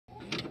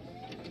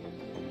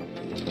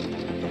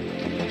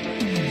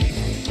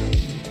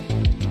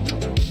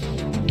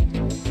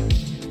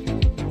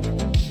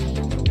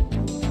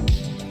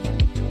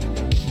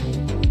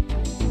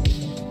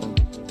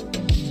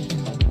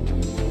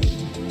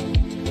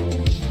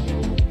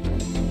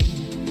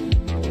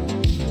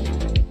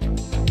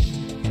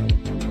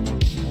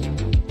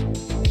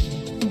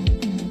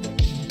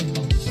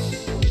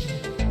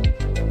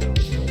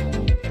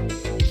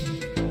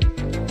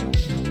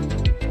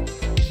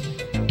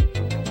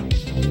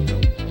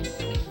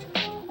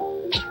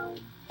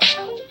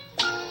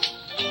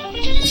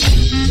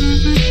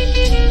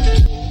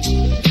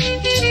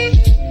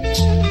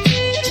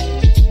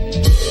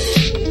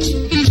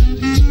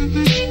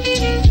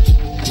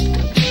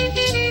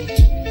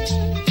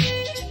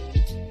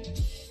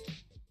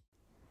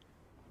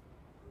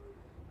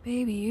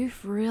Baby,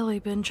 you've really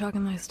been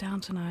chugging those down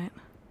tonight.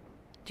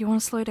 Do you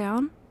want to slow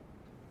down?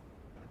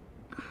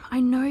 I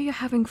know you're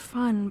having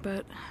fun,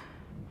 but...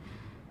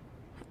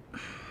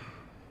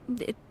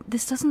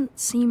 this doesn't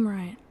seem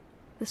right.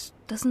 This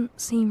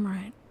doesn't seem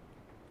right.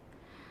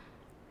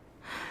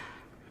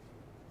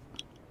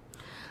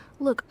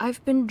 Look,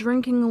 I've been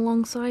drinking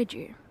alongside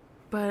you,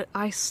 but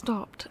I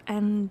stopped,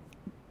 and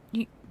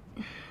you're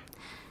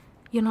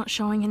not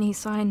showing any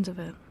signs of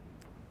it.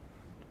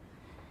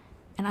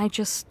 And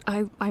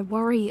I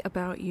worry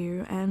about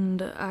you,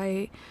 and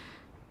I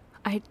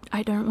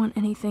don't want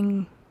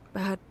anything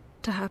bad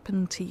to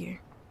happen to you.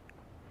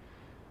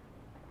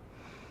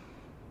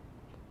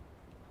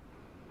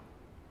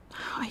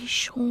 Are you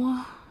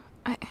sure?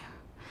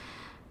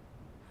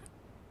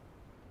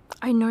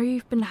 I know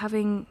you've been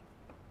having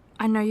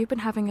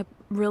a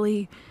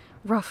really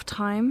rough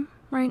time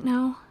right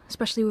now,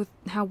 especially with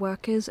how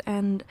work is,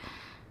 and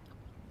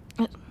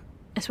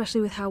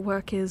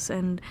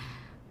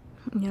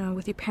you know,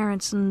 with your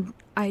parents, and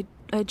I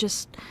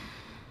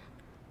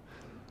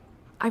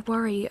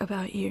worry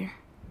about you.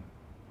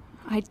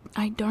 I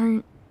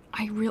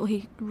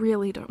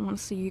really don't want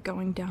to see you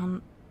going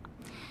down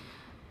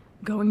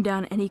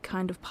any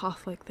kind of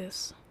path like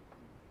this.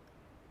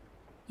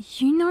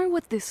 You know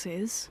what this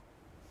is.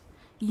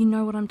 You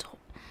know what I'm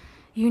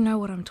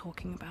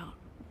talking about.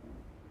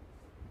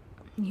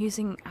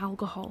 Using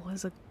alcohol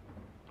as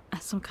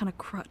some kind of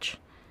crutch.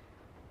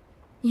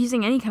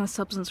 Using any kind of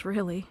substance,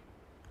 really.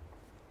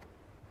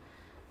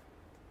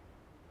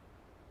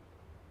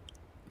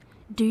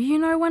 Do you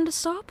know when to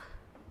stop?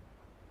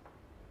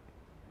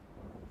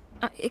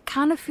 It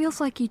kind of feels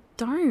like you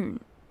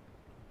don't.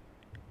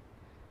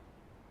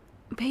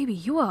 Baby,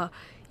 you are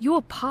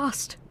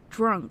past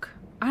drunk.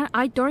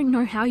 I don't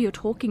know how you're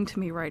talking to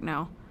me right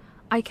now.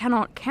 I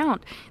cannot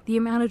count the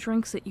amount of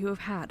drinks that you have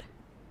had.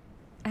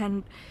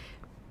 And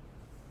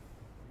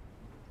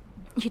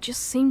you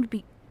just seem to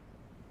be...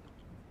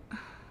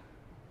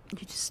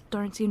 you just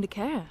don't seem to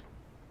care.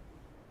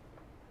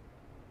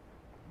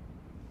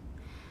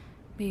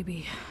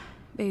 Baby,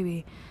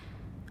 I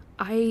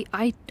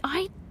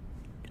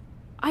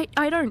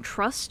don't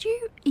trust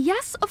you?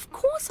 Yes, of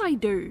course I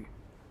do.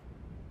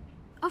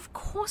 Of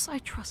course I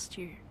trust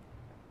you.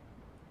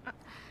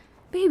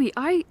 Baby,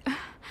 I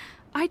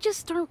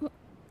just don't...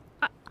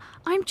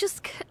 I'm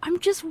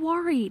just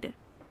worried.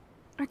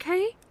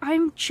 Okay?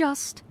 I'm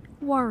just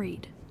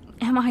worried.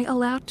 Am I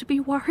allowed to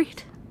be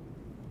worried?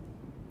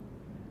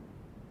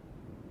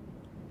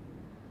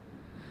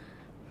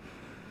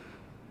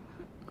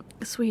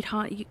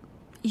 Sweetheart,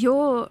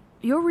 your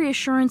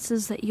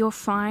reassurances that you're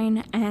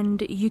fine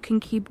and you can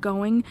keep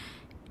going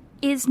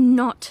is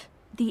not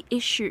the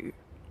issue.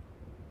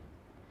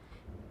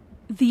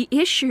 The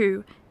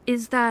issue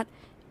is that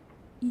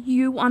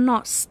you are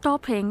not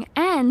stopping,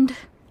 and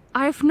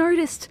I've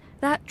noticed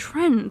that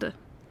trend.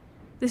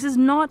 This is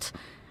not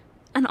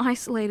an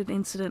isolated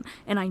incident,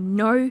 and I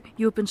know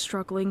you've been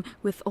struggling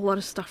with a lot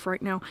of stuff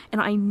right now, and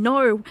I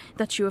know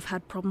that you have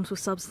had problems with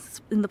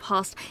substances in the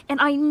past, and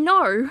I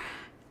know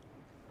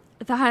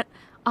that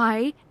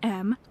I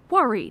am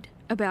worried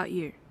about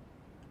you.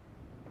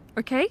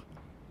 Okay?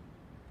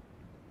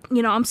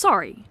 You know, I'm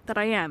sorry that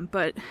I am,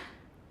 but...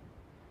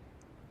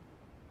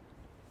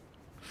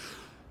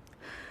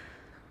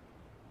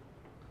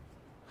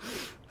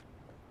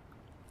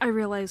 I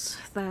realize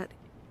that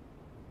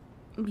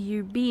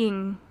you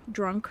being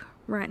drunk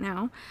right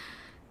now,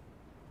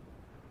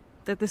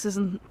 that this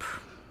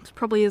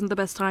probably isn't the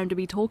best time to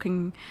be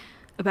talking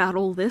about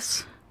all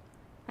this.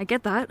 I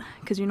get that,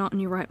 because you're not in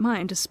your right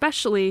mind,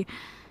 especially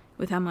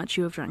with how much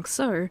you have drank.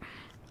 So,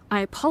 I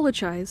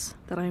apologize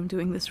that I am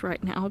doing this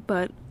right now,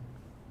 but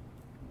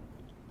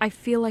I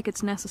feel like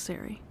it's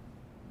necessary.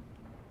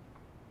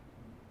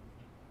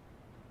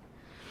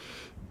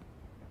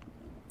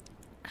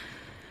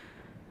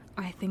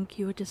 I think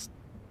you are just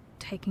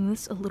taking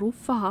this a little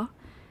far,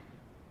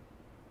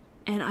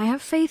 and I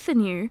have faith in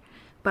you,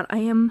 but I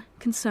am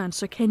concerned,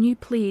 so can you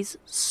please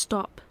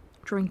stop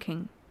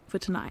drinking for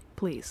tonight,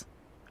 please?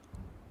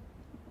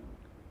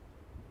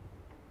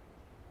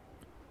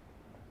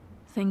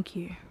 Thank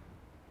you.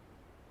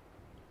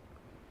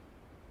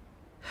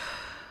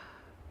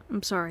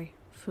 I'm sorry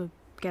for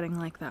getting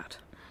like that.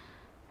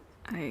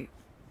 I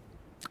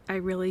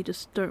really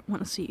just don't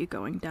want to see you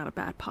going down a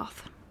bad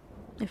path,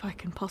 if I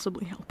can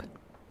possibly help it.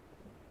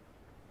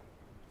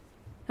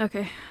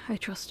 Okay, I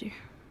trust you.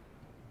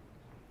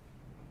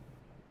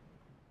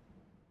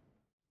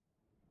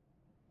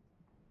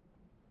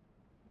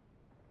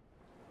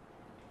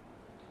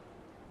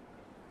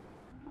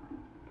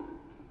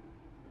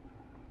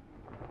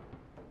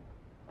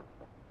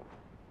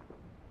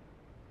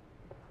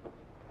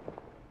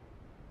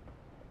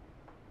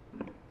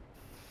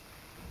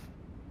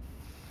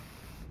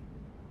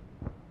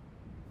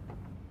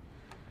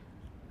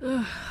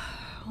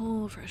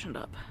 All freshened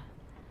up.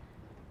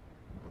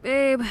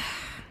 Babe,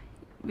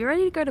 you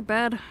ready to go to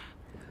bed?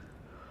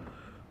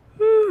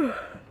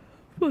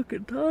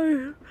 Fucking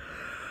tired.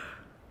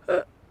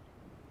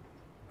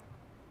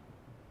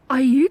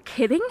 Are you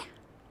kidding?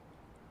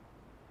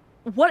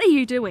 What are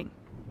you doing?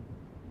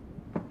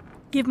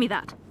 Give me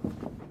that.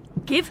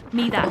 Give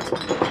me that.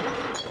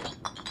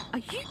 Are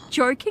you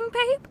joking,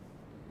 babe?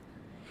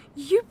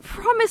 You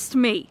promised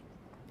me.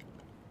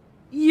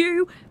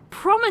 You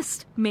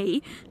promised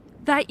me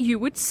that you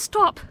would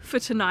stop for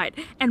tonight.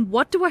 And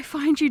what do I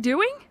find you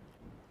doing?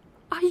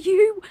 Are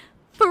you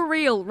for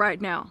real right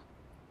now?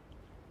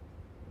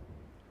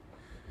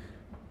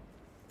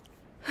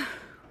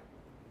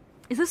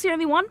 Is this the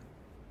only one?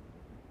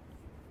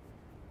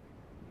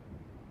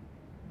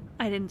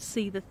 I didn't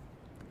see the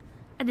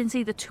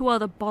 2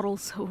 other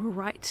bottles that were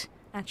right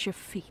at your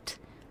feet.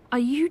 Are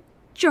you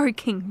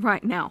joking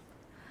right now?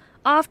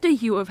 After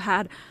you have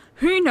had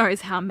who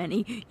knows how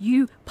many,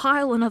 you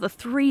pile another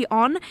 3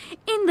 on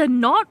in the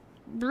not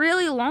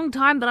really long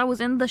time that I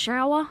was in the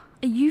shower?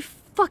 Are you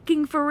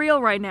fucking for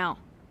real right now?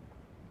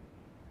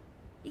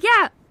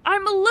 Yeah,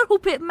 I'm a little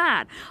bit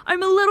mad.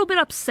 I'm a little bit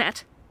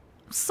upset.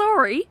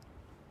 Sorry.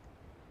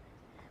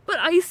 But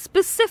I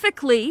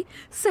specifically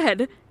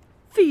said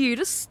for you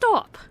to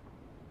stop.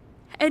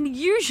 And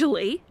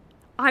usually,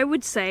 I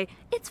would say,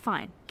 it's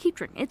fine, keep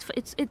drinking,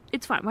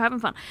 it's fine, we're having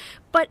fun.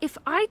 But if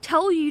I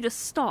tell you to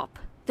stop,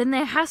 then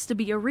there has to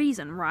be a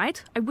reason,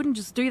 right? I wouldn't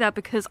just do that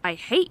because I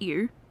hate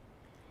you.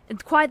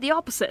 It's quite the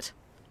opposite.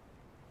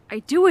 I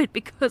do it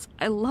because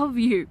I love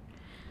you.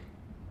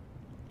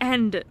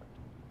 And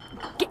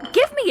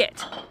give me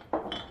it!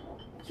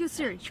 You're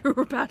serious,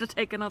 you're about to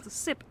take another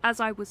sip as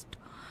I was...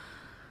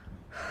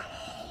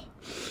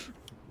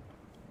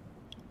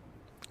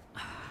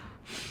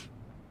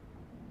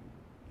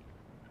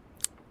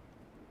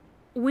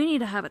 We need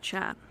to have a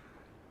chat.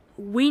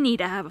 We need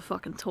to have a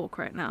fucking talk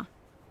right now.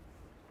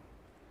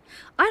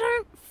 I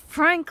don't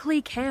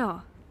frankly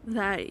care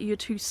that you're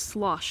too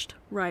sloshed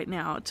right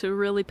now to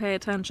really pay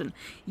attention.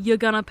 You're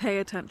gonna pay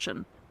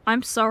attention.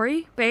 I'm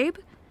sorry, babe.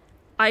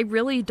 I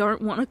really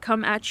don't want to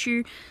come at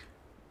you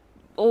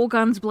all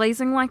guns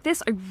blazing like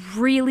this. I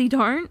really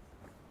don't.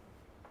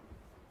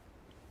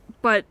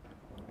 But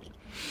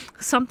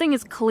something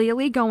is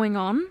clearly going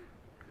on,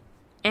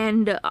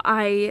 and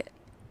I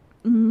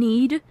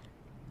need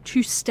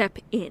to step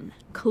in.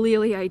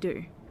 Clearly I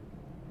do.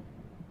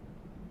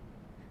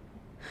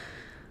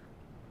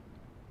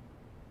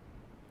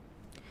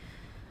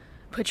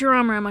 Put your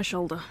arm around my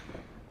shoulder.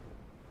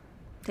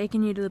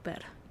 Taking you to the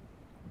bed.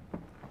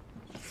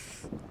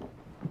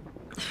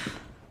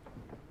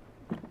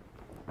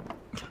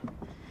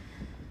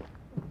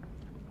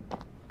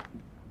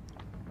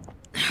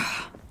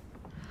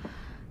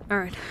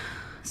 Alright,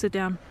 sit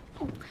down.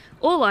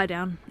 Or lie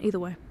down,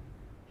 either way.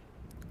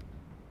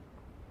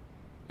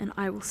 And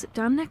I will sit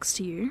down next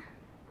to you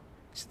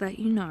so that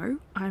you know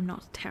I'm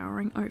not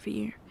towering over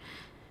you.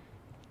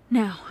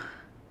 Now,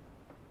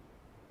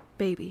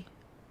 baby,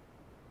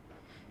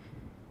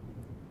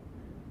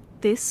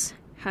 this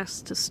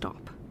has to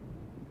stop.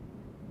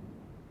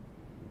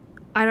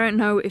 I don't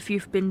know if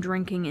you've been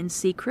drinking in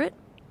secret.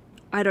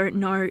 I don't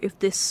know if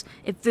this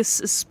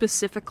is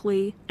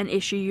specifically an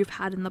issue you've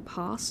had in the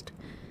past.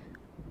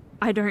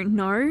 I don't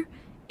know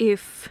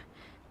if...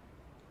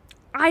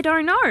 I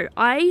don't know.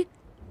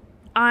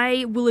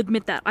 I will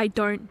admit that. I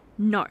don't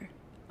know.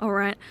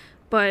 Alright?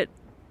 But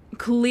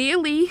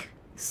clearly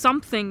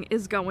something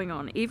is going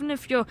on. Even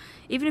if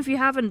you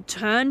haven't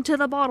turned to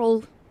the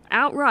bottle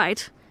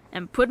outright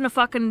and put in a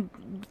fucking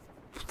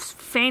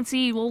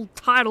fancy little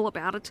title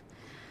about it.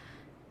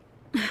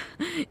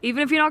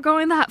 Even if you're not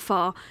going that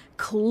far,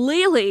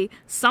 clearly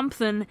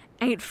something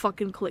ain't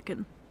fucking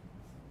clicking.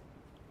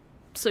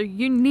 So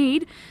you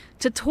need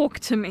to talk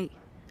to me.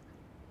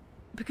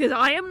 Because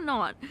I am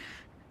not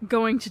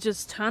going to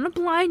just turn a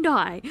blind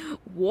eye,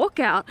 walk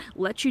out,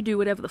 let you do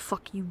whatever the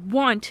fuck you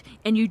want,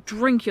 and you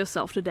drink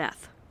yourself to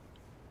death.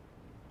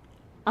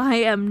 I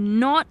am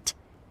not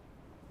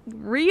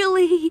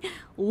really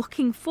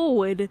looking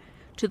forward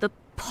to the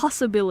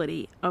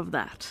possibility of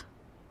that.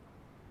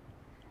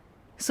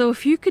 So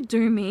if you could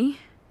do me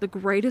the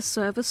greatest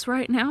service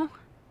right now,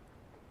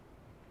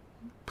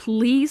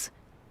 please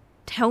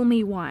tell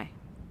me why.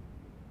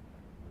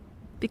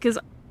 Because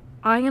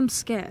I am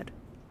scared.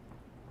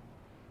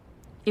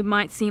 It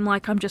might seem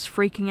like I'm just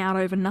freaking out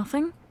over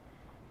nothing.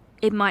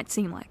 It might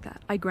seem like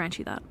that. I grant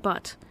you that.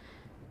 But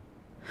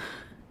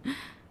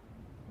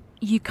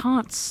you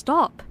can't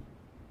stop.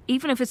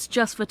 Even if it's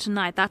just for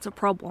tonight, that's a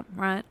problem,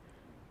 right?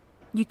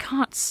 You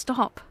can't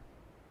stop.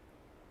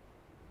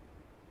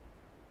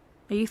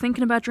 Are you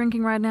thinking about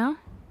drinking right now?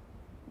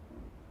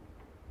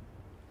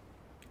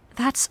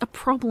 That's a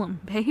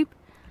problem, babe.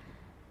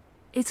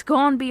 It's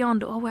gone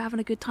beyond, oh, we're having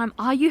a good time.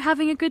 Are you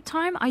having a good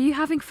time? Are you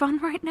having fun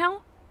right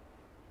now?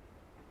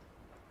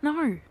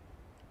 No.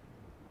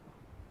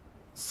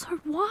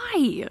 So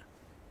why?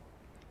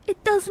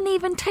 It doesn't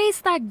even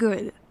taste that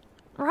good,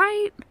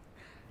 right?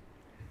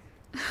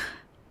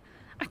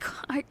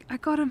 I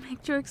gotta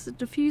make jokes to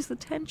diffuse the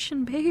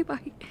tension, babe.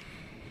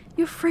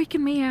 You're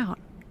freaking me out.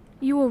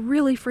 You are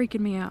really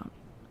freaking me out.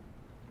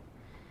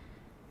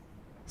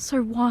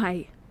 So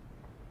why?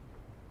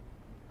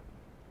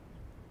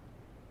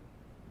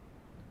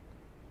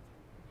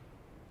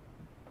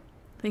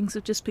 Things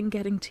have just been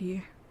getting to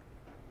you.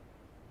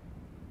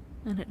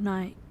 And at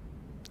night,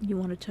 you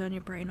want to turn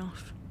your brain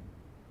off.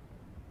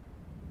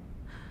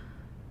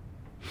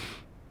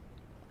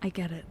 I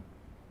get it.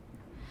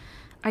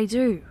 I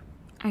do.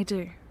 I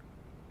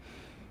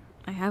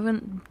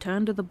haven't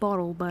turned to the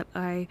bottle, but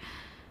I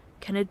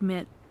can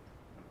admit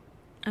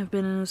I've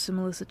been in a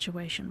similar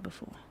situation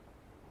before.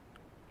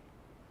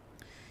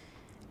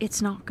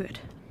 It's not good.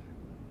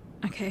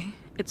 Okay?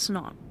 It's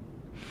not.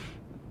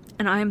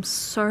 And I am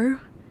so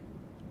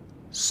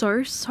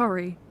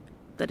sorry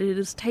that it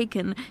has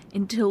taken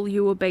until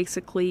you were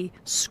basically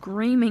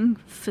screaming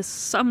for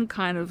some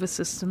kind of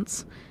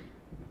assistance.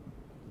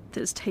 That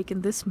has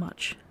taken this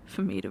much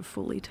for me to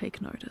fully take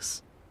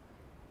notice.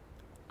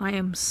 I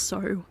am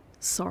so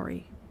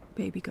sorry,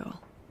 baby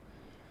girl.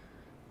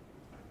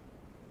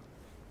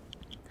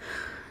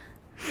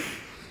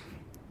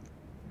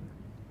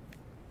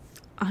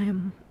 I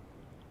am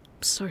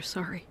so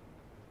sorry.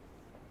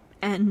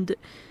 And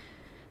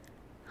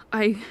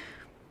I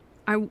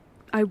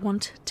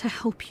want to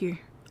help you.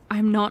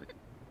 I'm not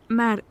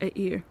mad at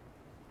you.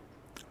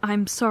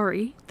 I'm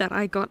sorry that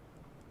I got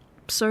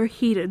so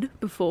heated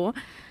before,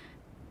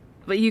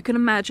 but you can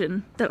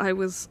imagine that I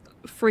was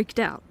freaked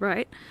out,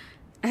 right?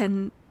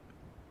 And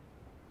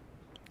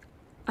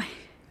I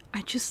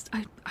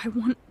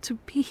want to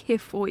be here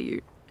for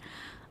you.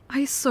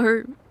 I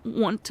so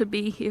want to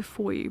be here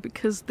for you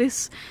because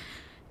this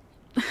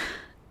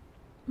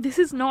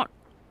is not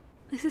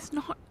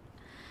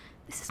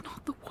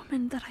the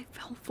woman that I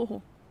fell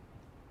for.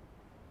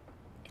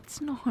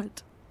 It's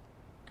not.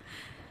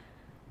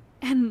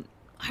 And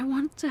I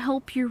want to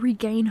help you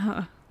regain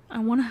her. I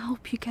want to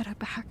help you get her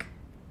back.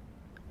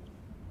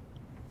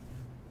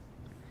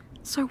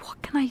 So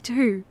what can I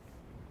do?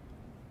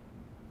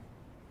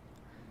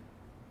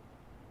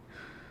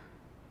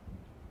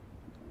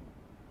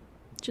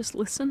 Just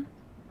listen?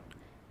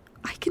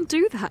 I can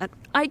do that.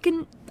 I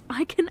can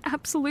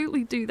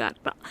absolutely do that.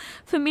 But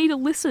for me to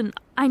listen,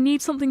 I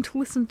need something to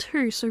listen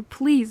to. So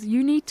please,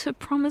 you need to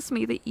promise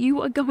me that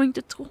you are going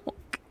to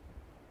talk.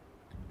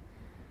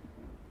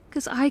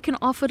 Because I can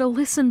offer to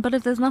listen, but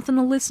if there's nothing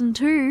to listen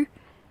to,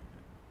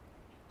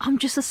 I'm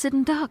just a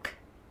sitting duck.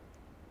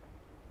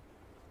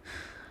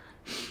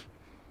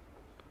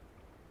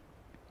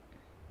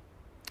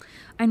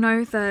 I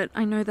know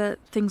that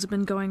things have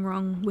been going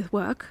wrong with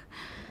work,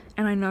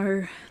 and I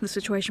know the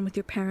situation with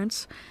your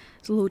parents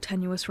is a little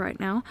tenuous right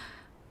now.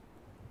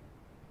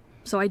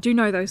 So I do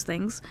know those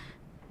things.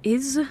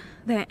 Is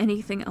there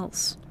anything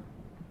else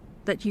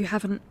that you've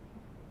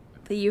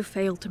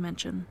failed to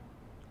mention?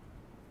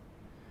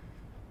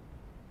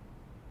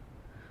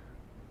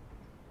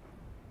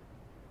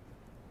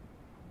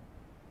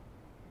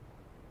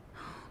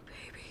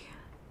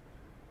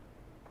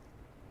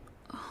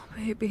 Oh,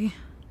 baby.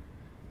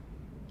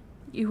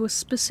 You were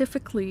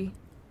specifically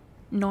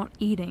not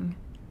eating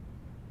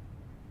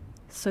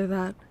so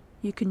that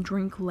you can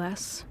drink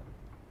less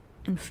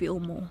and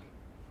feel more.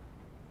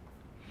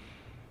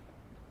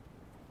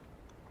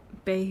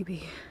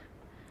 Baby.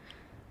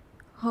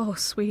 Oh,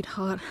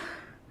 sweetheart.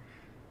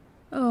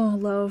 Oh,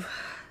 love.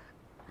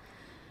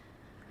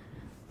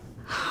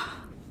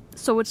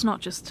 So it's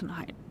not just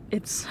tonight.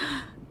 It's...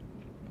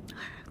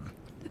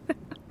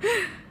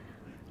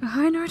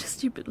 I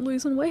noticed you've been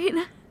losing weight.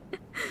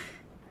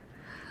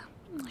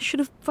 I should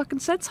have fucking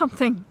said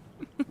something.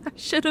 I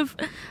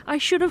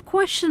should have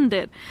questioned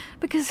it.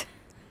 Because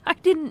I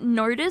didn't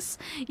notice.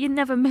 You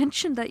never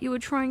mentioned that you were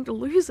trying to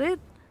lose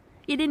it.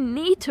 You didn't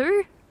need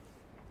to.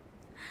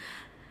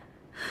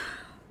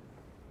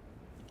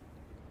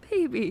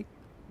 Baby.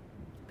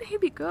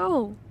 Baby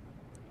girl.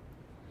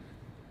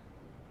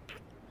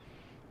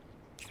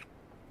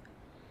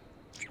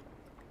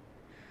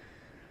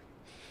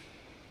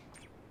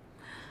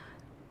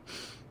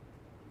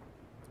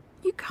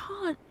 You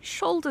can't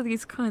shoulder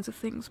these kinds of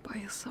things by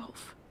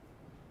yourself.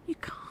 You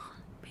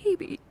can't,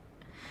 baby.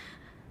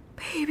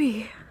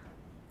 Baby.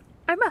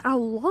 I'm at a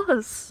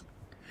loss.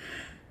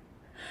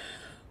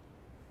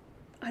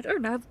 I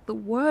don't have the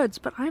words,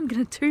 but I'm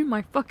gonna do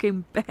my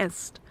fucking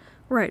best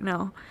right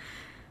now.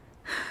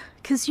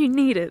 'Cause you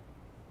need it.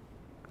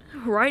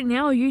 Right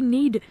now, you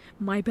need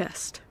my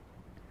best.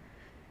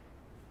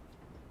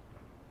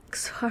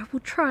 So I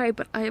will try,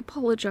 but I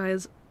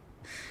apologize.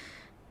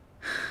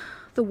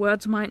 The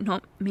words might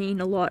not mean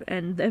a lot,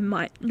 and there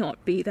might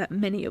not be that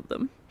many of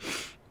them.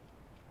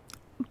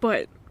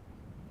 But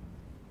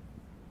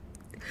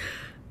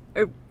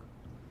I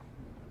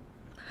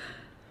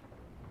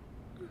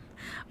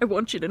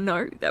want you to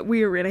know that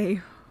we are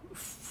in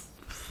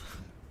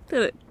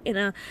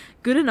a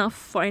good enough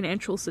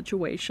financial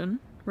situation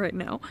right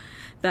now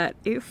that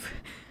if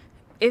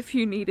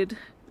you needed to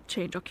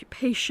change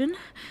occupation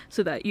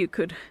so that you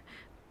could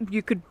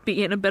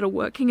be in a better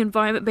working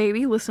environment,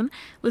 baby, listen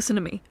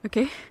to me,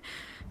 okay?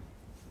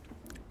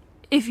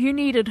 If you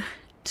needed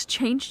to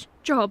change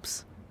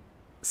jobs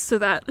so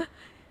that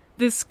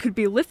this could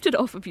be lifted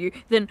off of you,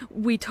 then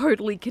we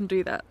totally can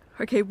do that,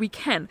 okay? We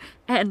can.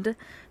 And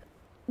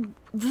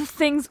the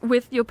things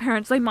with your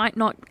parents, they might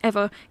not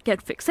ever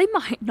get fixed. They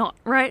might not,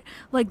 right?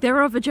 Like,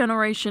 they're of a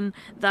generation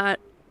that,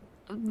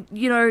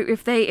 you know,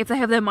 if they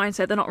have their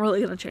mindset, they're not really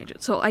going to change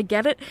it. So I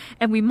get it,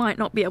 and we might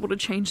not be able to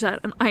change that,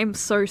 and I am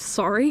so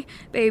sorry,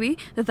 baby,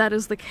 that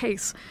is the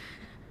case.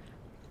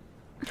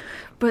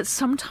 But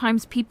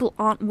sometimes people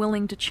aren't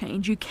willing to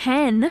change. You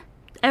can,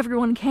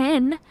 everyone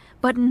can,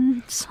 but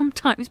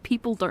sometimes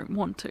people don't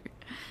want to.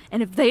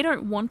 And if they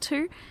don't want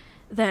to,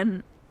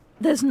 then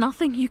there's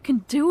nothing you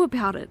can do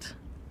about it.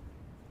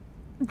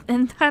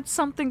 And that's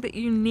something that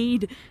you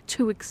need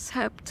to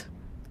accept.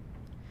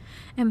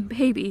 And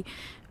baby,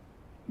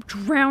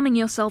 drowning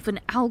yourself in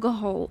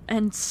alcohol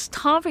and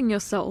starving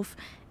yourself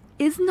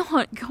is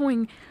not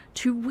going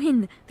to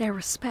win their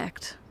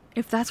respect,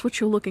 if that's what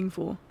you're looking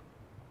for.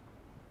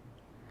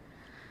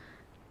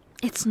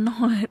 It's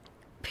not,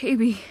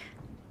 baby.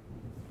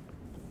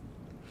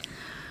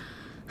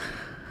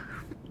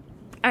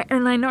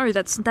 And I know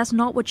that's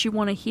not what you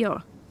want to hear.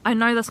 I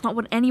know that's not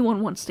what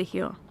anyone wants to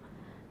hear.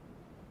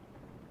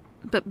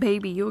 But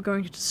baby, you're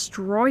going to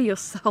destroy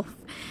yourself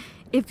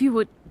if you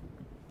were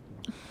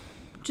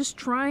just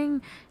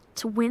trying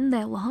to win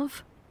their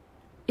love.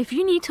 If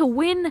you need to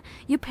win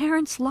your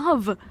parents'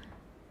 love,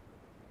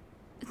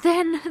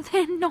 then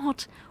they're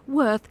not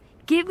worth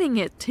giving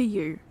it to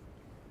you.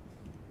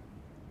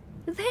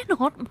 They're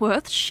not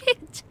worth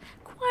shit,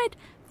 quite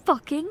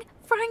fucking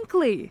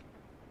frankly.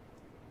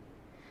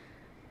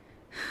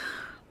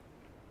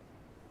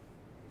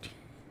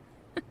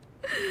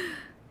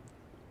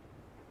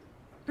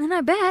 And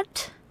I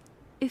bet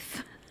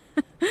if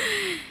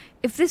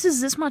this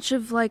is this much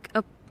of like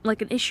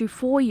an issue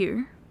for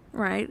you,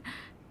 right?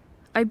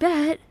 I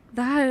bet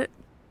that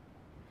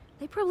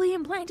they probably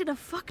implanted a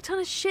fuck ton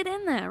of shit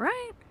in there,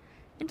 right?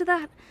 Into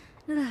that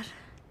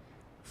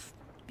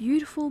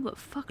beautiful but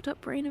fucked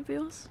up brain of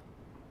yours.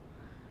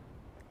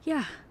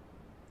 Yeah,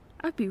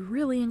 I'd be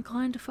really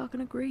inclined to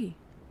fucking agree.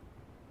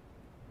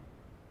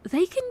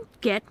 They can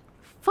get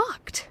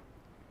fucked.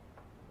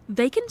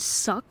 They can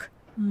suck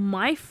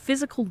my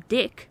physical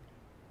dick,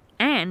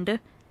 and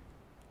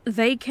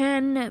they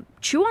can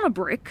chew on a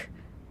brick,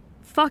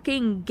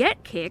 fucking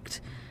get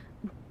kicked,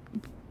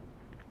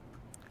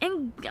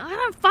 and I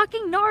don't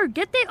fucking know,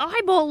 get their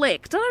eyeball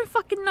licked. I don't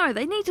fucking know.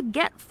 They need to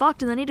get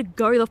fucked and they need to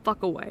go the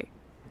fuck away.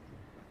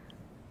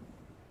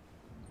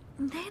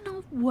 They're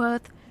not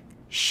worth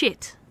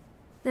shit.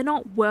 They're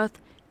not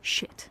worth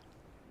shit.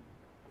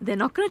 They're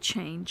not gonna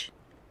change.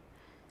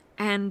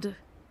 And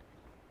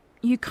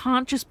you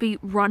can't just be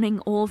running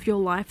all of your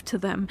life to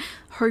them,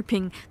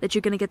 hoping that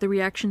you're going to get the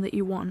reaction that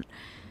you want.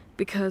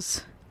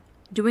 Because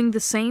doing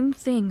the same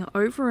thing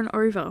over and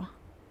over,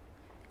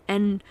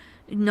 and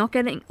not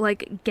getting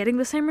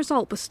the same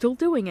result, but still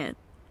doing it,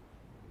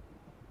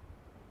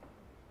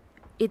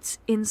 it's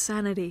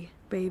insanity,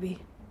 baby.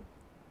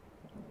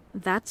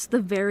 That's the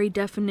very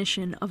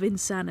definition of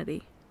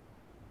insanity.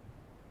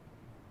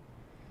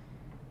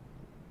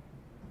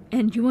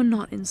 And you are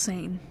not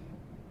insane.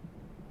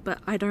 But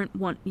I don't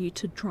want you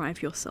to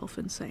drive yourself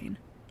insane.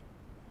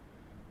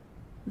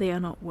 They are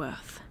not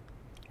worth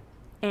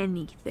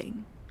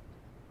anything.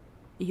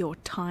 Your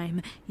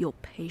time, your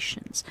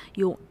patience,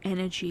 your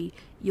energy,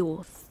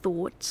 your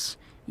thoughts,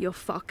 your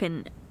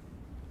fucking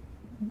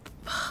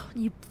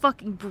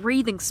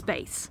breathing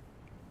space.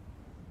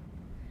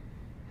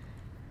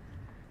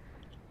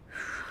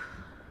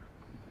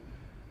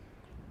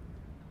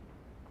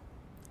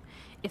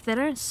 If they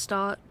don't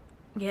start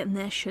getting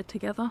their shit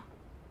together,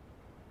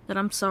 then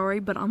I'm sorry,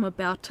 but I'm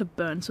about to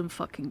burn some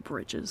fucking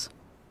bridges.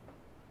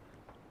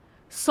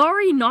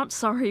 Sorry, not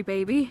sorry,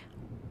 baby.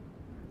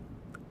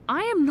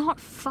 I am not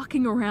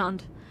fucking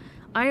around.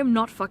 I am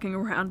not fucking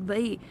around.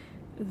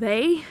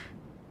 They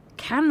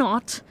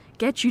cannot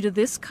get you to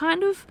this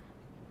kind of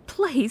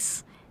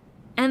place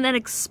and then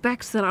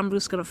expect that I'm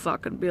just gonna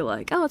fucking be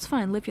like, oh, it's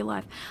fine, live your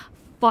life.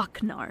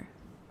 Fuck no.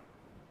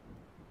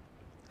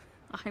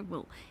 I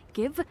will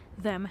give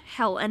them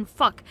hell, and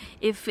fuck,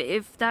 if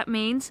that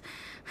means...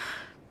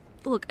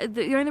 Look,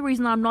 the only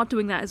reason I'm not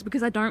doing that is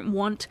because I don't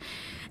want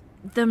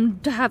them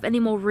to have any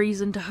more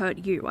reason to hurt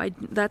you.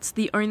 That's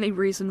the only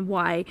reason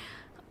why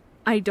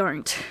I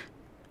don't.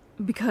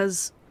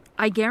 Because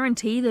I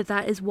guarantee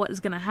that is what is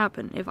going to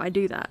happen if I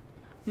do that.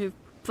 Your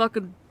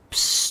fucking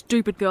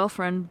stupid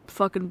girlfriend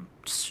fucking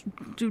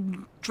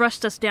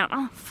dressed us down.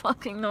 Oh,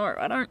 fucking no.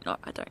 I don't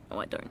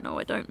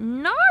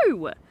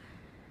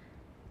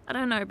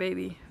know,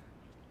 baby.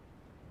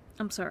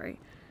 I'm sorry.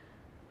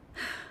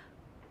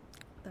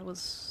 That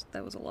was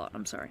a lot.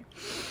 I'm sorry.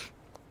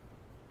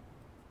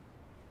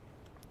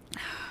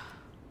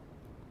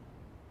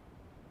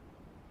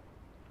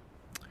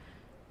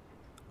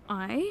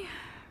 I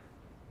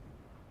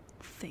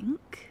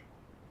think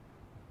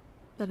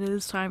that it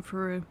is time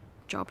for a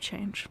job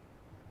change.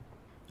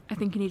 I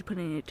think you need to put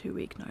in a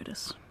 2-week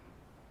notice.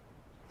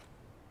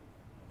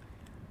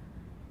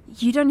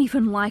 You don't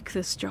even like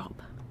this job.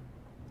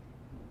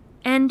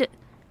 And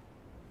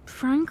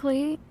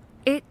frankly,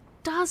 it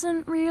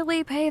doesn't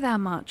really pay that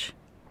much.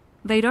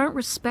 They don't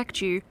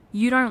respect you,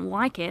 you don't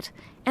like it,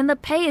 and the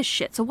pay is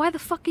shit, so why the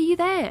fuck are you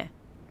there?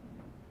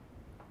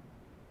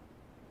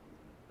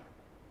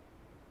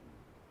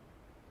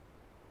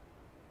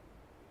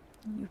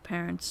 Your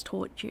parents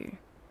taught you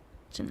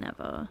to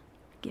never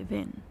give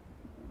in.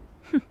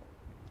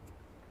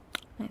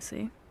 I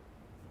see.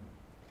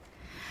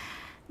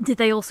 Did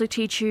they also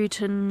teach you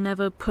to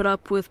never put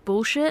up with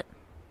bullshit?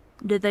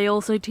 Did they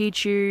also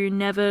teach you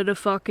never to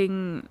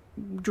fucking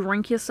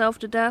drink yourself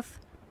to death?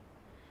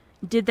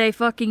 Did they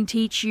fucking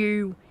teach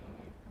you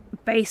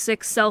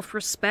basic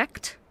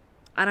self-respect?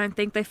 I don't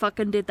think they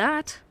fucking did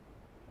that.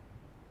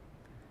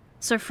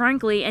 So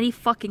frankly, any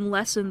fucking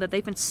lesson that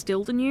they've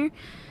instilled in you,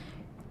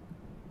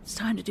 it's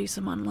time to do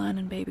some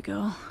unlearning, baby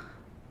girl.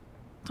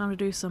 Time to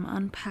do some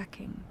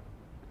unpacking.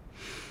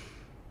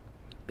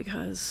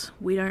 Because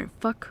we don't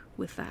fuck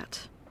with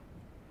that.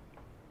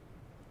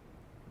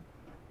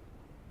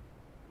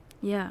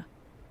 Yeah.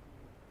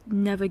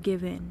 Never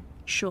give in.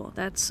 Sure,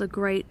 that's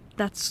great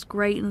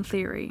in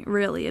theory.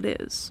 Really, it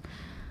is.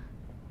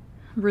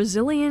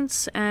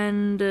 Resilience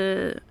and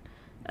a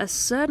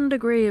certain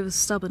degree of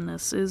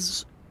stubbornness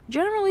is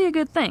generally a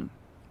good thing.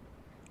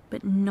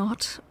 But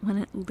not when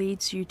it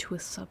leads you to a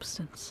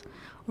substance,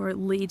 or it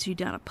leads you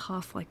down a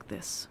path like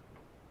this.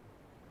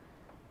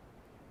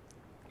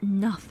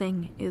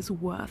 Nothing is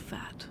worth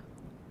that.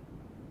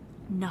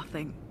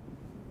 Nothing.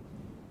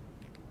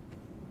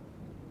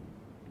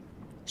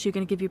 So you're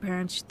gonna give your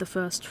parents the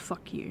first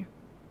fuck you.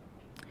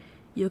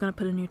 You're gonna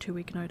put in your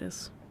 2-week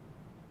notice.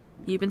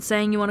 You've been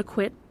saying you want to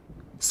quit,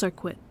 so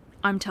quit.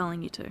 I'm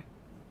telling you to.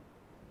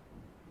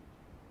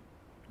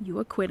 You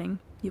are quitting.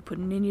 You're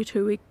putting in your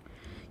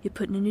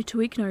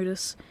 2-week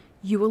notice.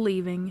 You are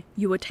leaving.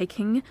 You are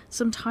taking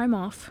some time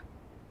off,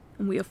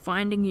 and we are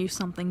finding you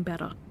something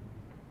better.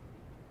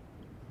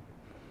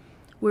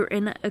 We're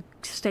in a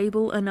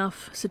stable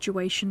enough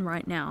situation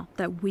right now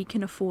that we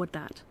can afford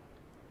that.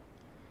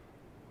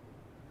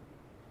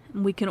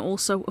 And we can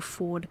also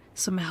afford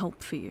some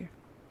help for you.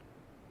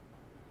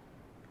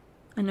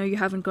 I know you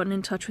haven't gotten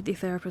in touch with your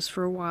therapist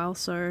for a while,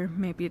 so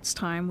maybe it's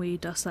time we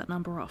dust that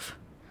number off.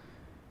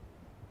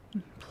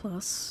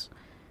 Plus,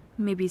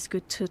 maybe it's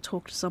good to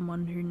talk to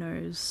someone who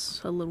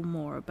knows a little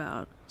more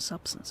about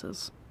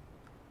substances.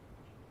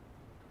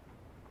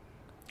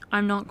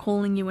 I'm not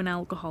calling you an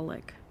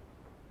alcoholic.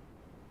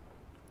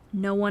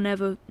 No one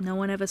ever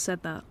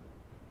said that.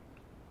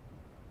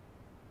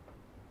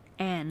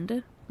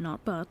 And,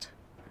 not but,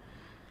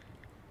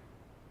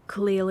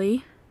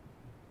 clearly,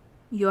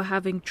 you're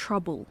having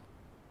trouble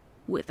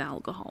with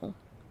alcohol.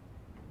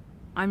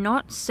 I'm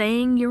not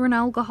saying you're an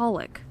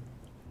alcoholic.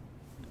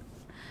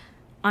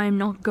 I'm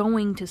not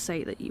going to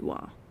say that you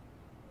are.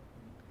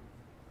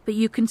 But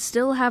you can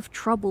still have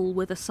trouble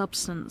with a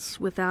substance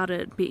without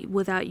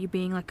you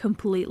being like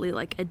completely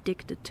like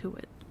addicted to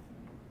it.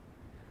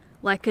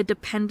 Like a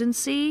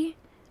dependency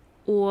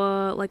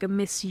or like a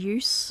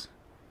misuse.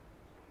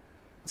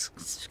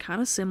 It's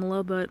kind of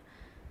similar, but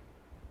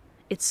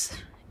it's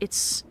at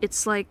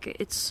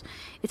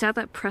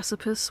that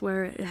precipice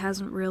where it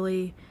hasn't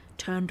really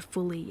turned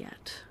fully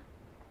yet.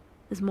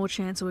 There's more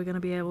chance that we're going to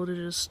be able to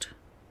just,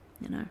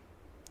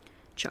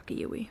 chuck a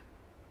Yui.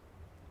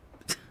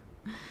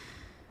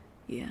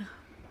 Yeah.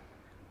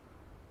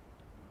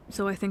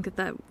 So I think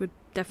that would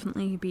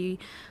definitely be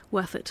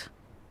worth it.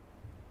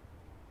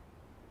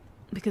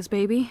 Because,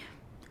 baby,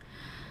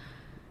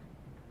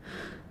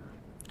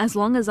 as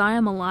long as I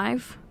am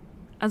alive,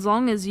 as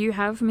long as you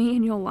have me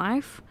in your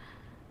life,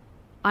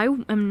 I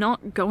am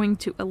not going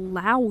to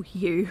allow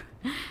you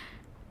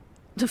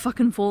to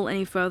fucking fall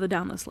any further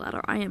down this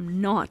ladder. I am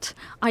not.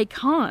 I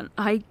can't.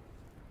 I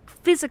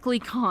physically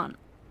can't.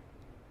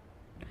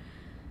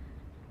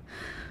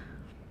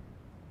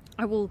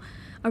 I will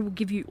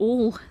give you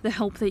all the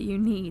help that you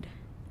need.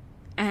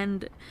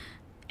 And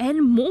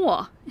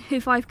more,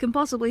 if I can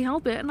possibly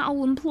help it, and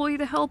I'll employ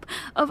the help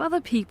of other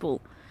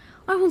people.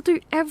 I will do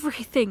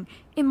everything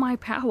in my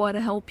power to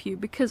help you,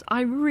 because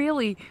I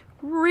really,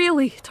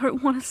 really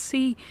don't want to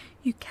see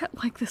you get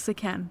like this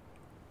again.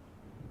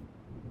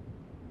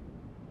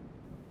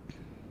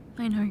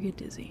 I know you're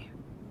dizzy.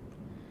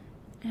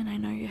 And I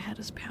know your head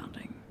is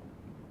pounding.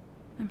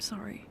 I'm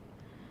sorry.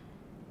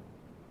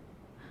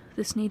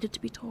 This needed to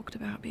be talked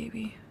about,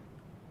 baby.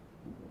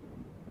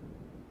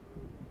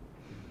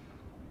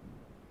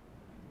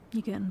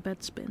 You're getting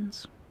bed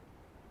spins.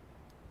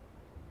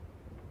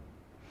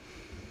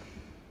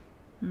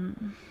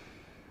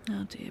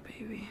 Oh dear,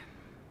 baby.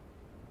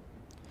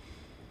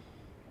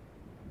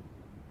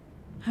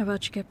 How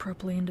about you get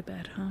properly into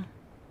bed, huh?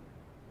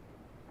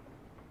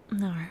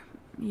 No,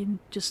 you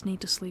just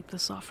need to sleep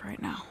this off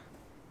right now.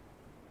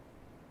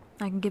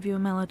 I can give you a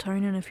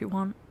melatonin if you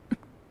want.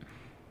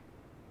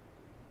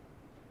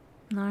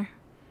 No?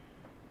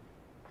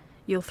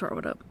 You'll throw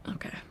it up.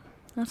 Okay.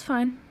 That's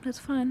fine. That's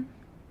fine.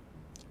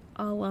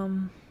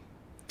 I'll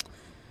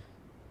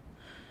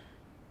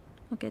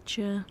get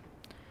you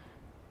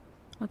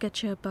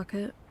a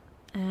bucket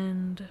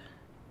and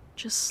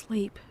just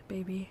sleep,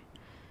 baby.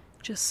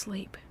 Just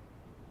sleep.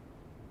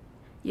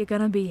 You're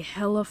gonna be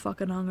hella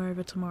fucking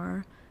hungover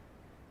tomorrow.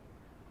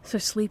 So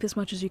sleep as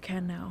much as you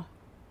can now.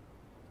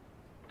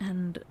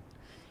 And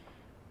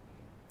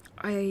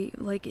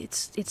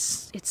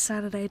it's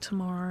Saturday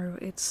tomorrow.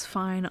 It's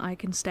fine. I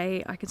can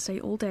stay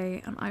all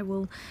day, and I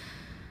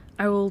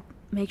will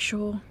make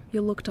sure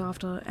you're looked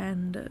after,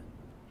 and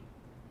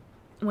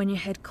when your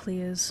head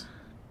clears,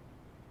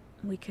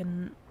 we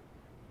can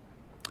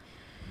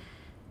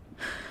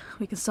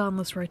start on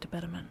this road to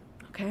betterment,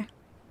 okay?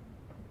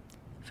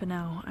 For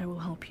now, I will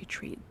help you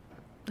treat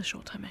the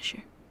short-term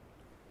issue.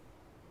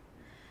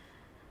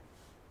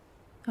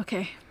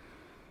 Okay.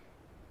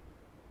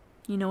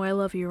 You know I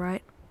love you,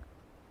 right?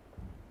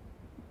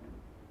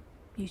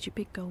 Use your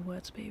big girl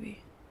words,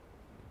 baby.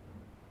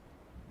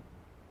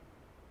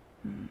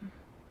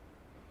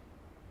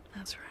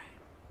 That's right.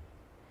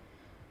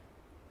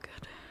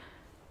 Good.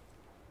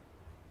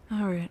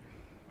 Alright.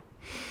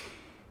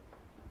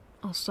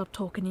 I'll stop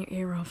talking your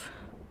ear off.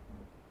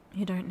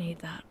 You don't need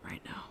that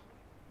right now.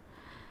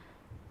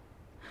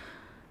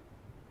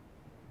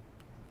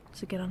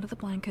 So get under the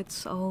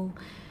blankets, I'll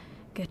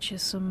get you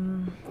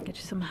some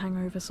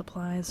hangover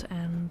supplies,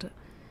 and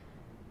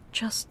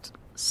just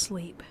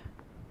sleep,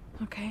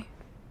 okay?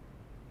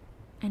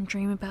 And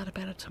dream about a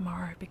better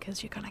tomorrow,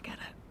 because you're gonna get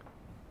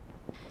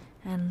it.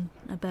 And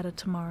a better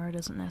tomorrow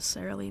doesn't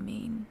necessarily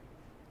mean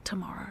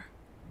tomorrow.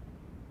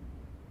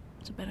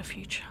 It's a better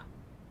future.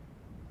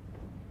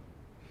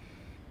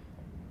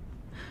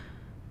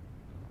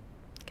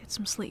 Get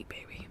some sleep,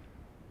 baby.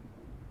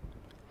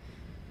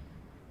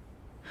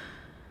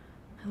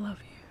 I love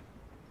you.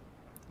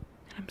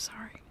 And I'm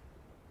sorry.